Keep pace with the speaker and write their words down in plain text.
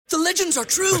The legends are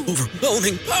true.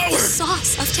 Overwhelming power!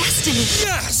 Sauce of destiny.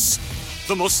 Yes!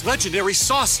 The most legendary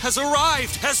sauce has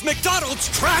arrived as McDonald's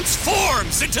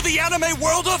transforms into the anime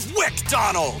world of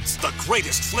WickDonald's. The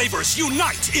greatest flavors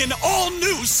unite in all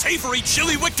new savory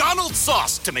chili McDonald's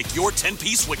sauce to make your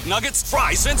 10-piece Wick Nuggets,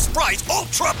 fries, and Sprite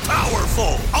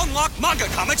ultra-powerful. Unlock manga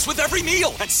comics with every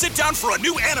meal and sit down for a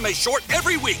new anime short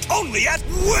every week only at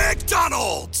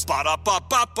WickDonald's.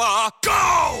 Ba-da-ba-ba-ba,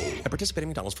 go! At participating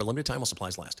McDonald's for a limited time while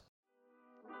supplies last.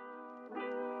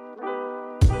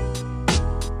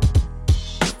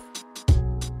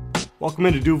 Welcome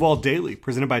into Duval Daily,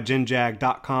 presented by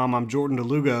GenJag.com. I'm Jordan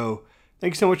DeLugo.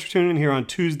 Thank you so much for tuning in here on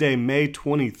Tuesday, May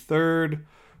 23rd.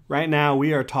 Right now,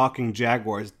 we are talking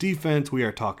Jaguars defense. We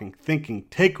are talking thinking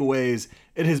takeaways.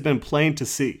 It has been plain to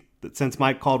see that since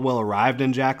Mike Caldwell arrived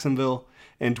in Jacksonville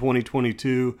in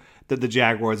 2022, that the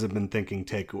Jaguars have been thinking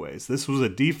takeaways. This was a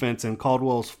defense in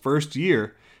Caldwell's first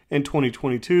year in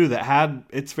 2022 that had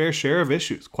its fair share of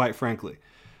issues, quite frankly.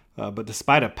 But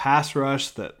despite a pass rush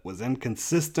that was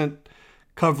inconsistent,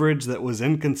 coverage that was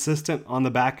inconsistent on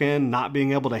the back end, not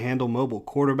being able to handle mobile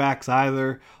quarterbacks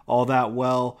either all that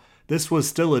well, this was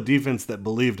still a defense that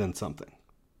believed in something,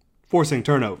 forcing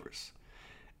turnovers.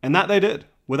 And that they did,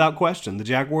 without question. The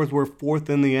Jaguars were fourth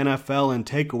in the NFL in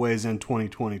takeaways in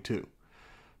 2022.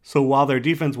 So while their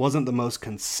defense wasn't the most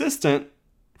consistent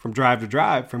from drive to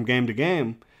drive, from game to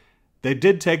game, they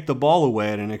did take the ball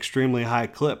away at an extremely high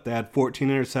clip. They had 14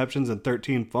 interceptions and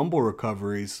 13 fumble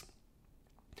recoveries.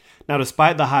 Now,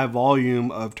 despite the high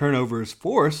volume of turnovers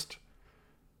forced,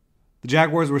 the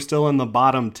Jaguars were still in the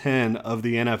bottom 10 of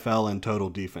the NFL in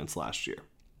total defense last year.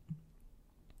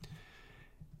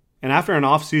 And after an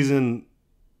offseason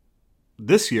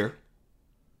this year,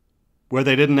 where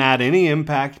they didn't add any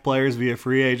impact players via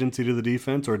free agency to the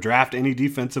defense or draft any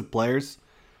defensive players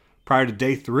prior to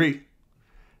day 3,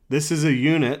 this is a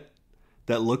unit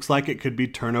that looks like it could be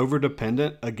turnover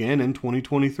dependent again in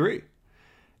 2023.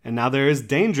 And now there is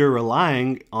danger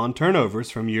relying on turnovers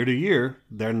from year to year.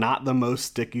 They're not the most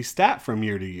sticky stat from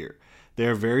year to year.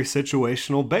 They're very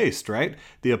situational based, right?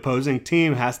 The opposing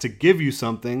team has to give you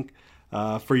something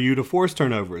for you to force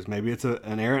turnovers. Maybe it's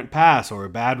an errant pass or a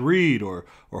bad read or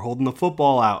holding the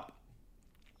football out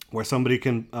where somebody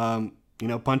can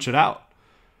punch it out.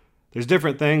 There's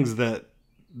different things that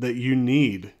you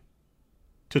need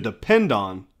to depend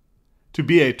on to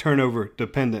be a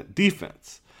turnover-dependent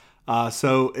defense.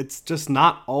 So it's just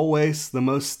not always the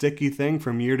most sticky thing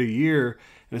from year to year,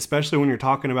 and especially when you're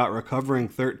talking about recovering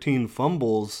 13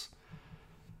 fumbles,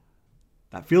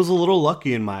 that feels a little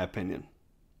lucky in my opinion.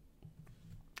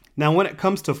 Now, when it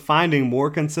comes to finding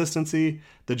more consistency,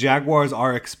 the Jaguars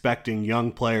are expecting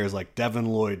young players like Devin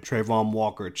Lloyd, Trayvon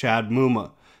Walker, Chad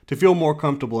Muma to feel more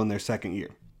comfortable in their second year.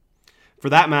 For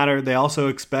that matter, they also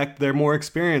expect their more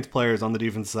experienced players on the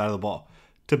defensive side of the ball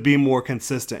to be more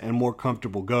consistent and more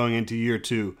comfortable going into year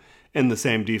 2 in the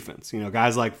same defense.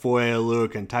 Guys like Foye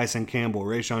Oluokun and Tyson Campbell,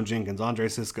 Rayshon Jenkins, Andre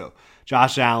Sisco,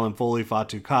 Josh Allen, Foley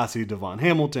Fatukasi, Devon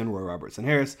Hamilton, Roy Robertson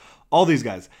Harris, all these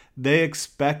guys, they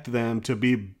expect them to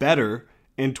be better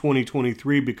in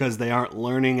 2023 because they aren't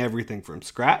learning everything from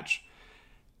scratch.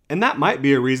 And that might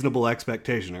be a reasonable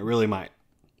expectation. It really might.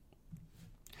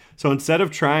 So instead of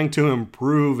trying to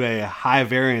improve a high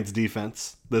variance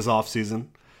defense this offseason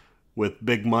with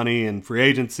big money and free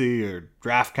agency or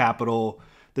draft capital,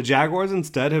 the Jaguars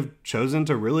instead have chosen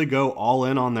to really go all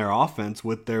in on their offense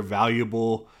with their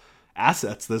valuable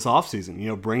assets this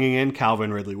offseason. Bringing in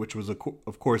Calvin Ridley, which was,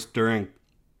 of course, during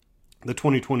the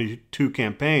 2022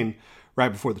 campaign right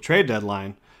before the trade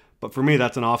deadline. But for me,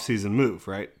 that's an offseason move,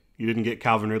 right? You didn't get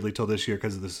Calvin Ridley till this year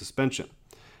because of the suspension.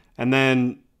 And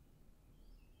then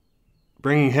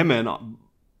bringing him in,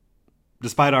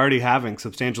 despite already having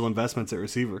substantial investments at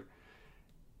receiver,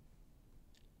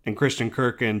 and Christian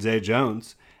Kirk and Zay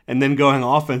Jones, and then going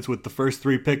offense with the first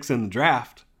 3 picks in the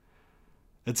draft.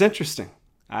 It's interesting.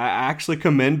 I actually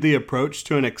commend the approach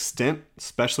to an extent,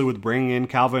 especially with bringing in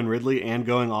Calvin Ridley and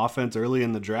going offense early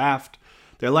in the draft.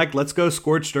 They're like, let's go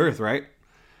scorched earth, right?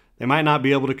 They might not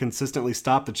be able to consistently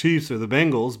stop the Chiefs or the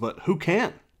Bengals, but who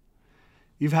can?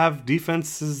 You have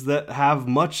defenses that have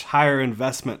much higher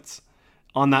investments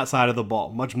on that side of the ball,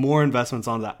 much more investments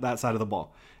on that side of the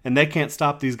ball. And they can't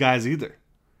stop these guys either.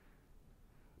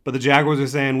 But the Jaguars are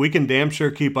saying, we can damn sure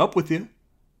keep up with you.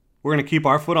 We're going to keep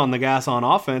our foot on the gas on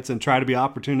offense and try to be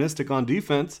opportunistic on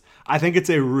defense. I think it's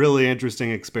a really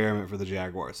interesting experiment for the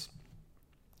Jaguars.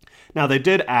 Now, they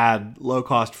did add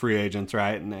low-cost free agents,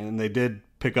 right? And they did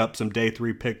pick up some day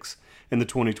 3 picks in the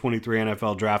 2023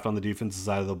 NFL draft on the defensive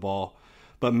side of the ball.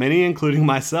 But many, including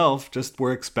myself, just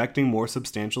were expecting more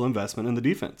substantial investment in the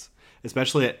defense,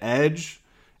 especially at edge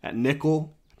At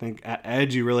nickel, I think at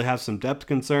edge you really have some depth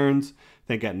concerns. I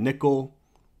think at nickel,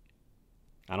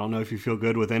 I don't know if you feel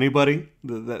good with anybody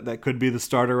that could be the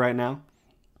starter right now.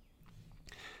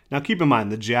 Now keep in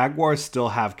mind, the Jaguars still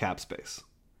have cap space.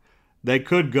 They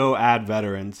could go add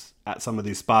veterans at some of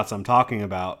these spots I'm talking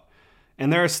about,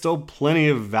 and there are still plenty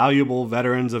of valuable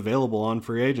veterans available on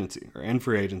free agency, or in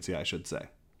free agency, I should say.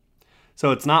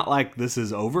 So it's not like this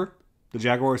is over. The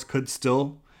Jaguars could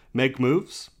still make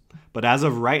moves, but as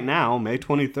of right now, May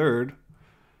 23rd,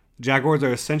 the Jaguars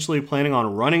are essentially planning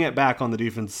on running it back on the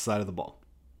defensive side of the ball.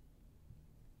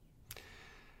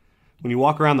 When you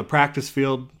walk around the practice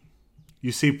field,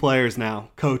 you see players now,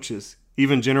 coaches,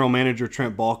 even general manager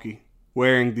Trent Baalke,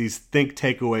 wearing these Think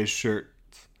Takeaways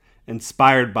shirts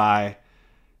inspired by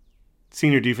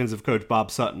senior defensive coach Bob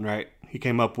Sutton, right? He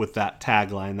came up with that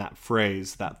tagline, that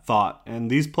phrase, that thought. And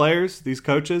these players, these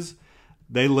coaches,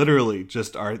 they literally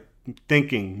just are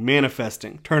thinking,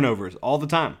 manifesting turnovers all the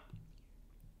time.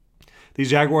 These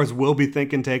Jaguars will be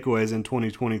thinking takeaways in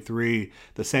 2023,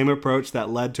 the same approach that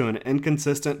led to an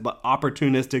inconsistent but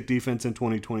opportunistic defense in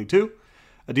 2022,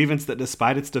 a defense that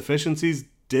despite its deficiencies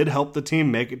did help the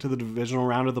team make it to the divisional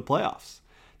round of the playoffs.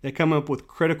 They come up with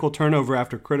critical turnover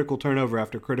after critical turnover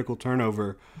after critical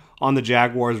turnover on the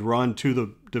Jaguars' run to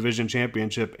the division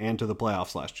championship and to the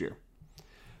playoffs last year.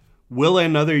 Will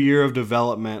another year of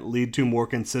development lead to more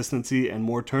consistency and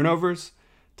more turnovers?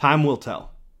 Time will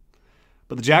tell.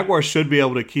 But the Jaguars should be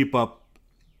able to keep up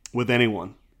with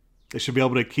anyone. They should be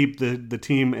able to keep the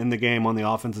team in the game on the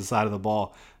offensive side of the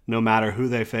ball, no matter who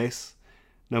they face,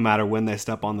 no matter when they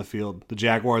step on the field. The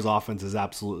Jaguars' offense is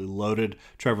absolutely loaded.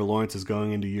 Trevor Lawrence is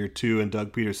going into year 2 in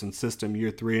Doug Peterson's system,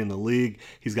 year 3 in the league.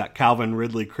 He's got Calvin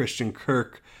Ridley, Christian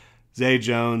Kirk, Zay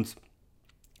Jones,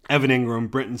 Evan Ingram,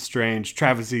 Brenton Strange,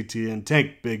 Travis Etienne,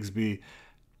 Tank Bigsby,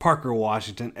 Parker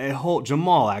Washington,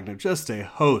 Jamal Agnew, just a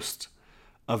host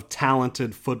of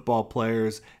talented football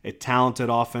players, a talented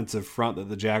offensive front that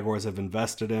the Jaguars have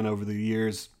invested in over the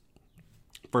years.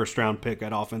 First-round pick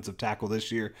at offensive tackle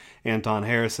this year, Anton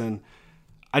Harrison.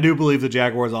 I do believe the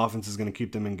Jaguars' offense is going to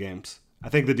keep them in games. I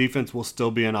think the defense will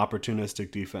still be an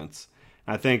opportunistic defense.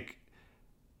 I think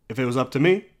if it was up to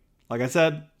me, like I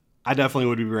said, I definitely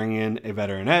would be bringing in a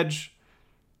veteran edge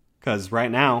because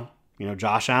right now,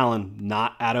 Josh Allen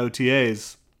not at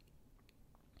OTAs.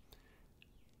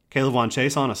 Caleb Von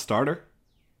Chase on a starter?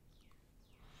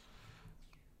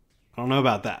 I don't know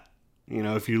about that.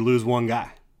 If you lose one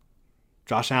guy.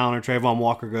 Josh Allen or Trayvon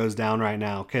Walker goes down right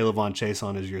now. Caleb Von Chase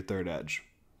on is your third edge.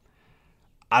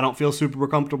 I don't feel super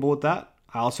comfortable with that.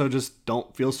 I also just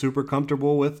don't feel super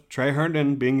comfortable with Trey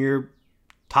Herndon being your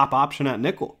top option at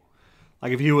nickel.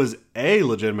 Like if he was a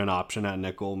legitimate option at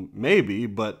nickel, maybe,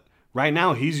 but right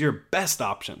now he's your best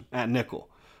option at nickel.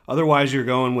 Otherwise, you're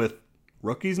going with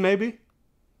rookies maybe.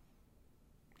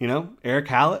 Eric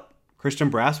Hallett, Christian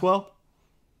Braswell,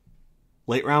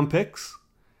 late round picks.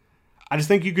 I just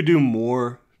think you could do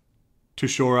more to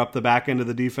shore up the back end of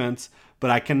the defense, but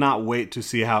I cannot wait to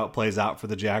see how it plays out for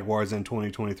the Jaguars in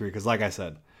 2023 because like I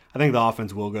said, I think the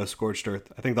offense will go scorched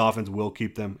earth. I think the offense will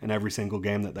keep them in every single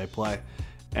game that they play,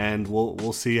 and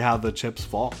we'll see how the chips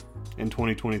fall in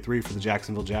 2023 for the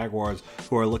Jacksonville Jaguars,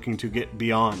 who are looking to get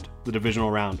beyond the divisional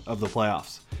round of the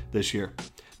playoffs this year.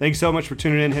 Thanks so much for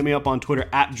tuning in. Hit me up on Twitter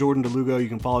at Jordan DeLugo. You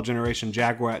can follow Generation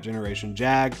Jaguar at Generation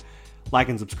Jag. Like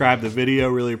and subscribe to the video.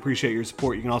 Really appreciate your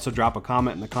support. You can also drop a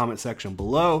comment in the comment section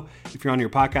below. If you're on your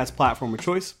podcast platform of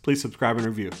choice, please subscribe and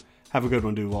review. Have a good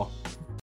one, Duval.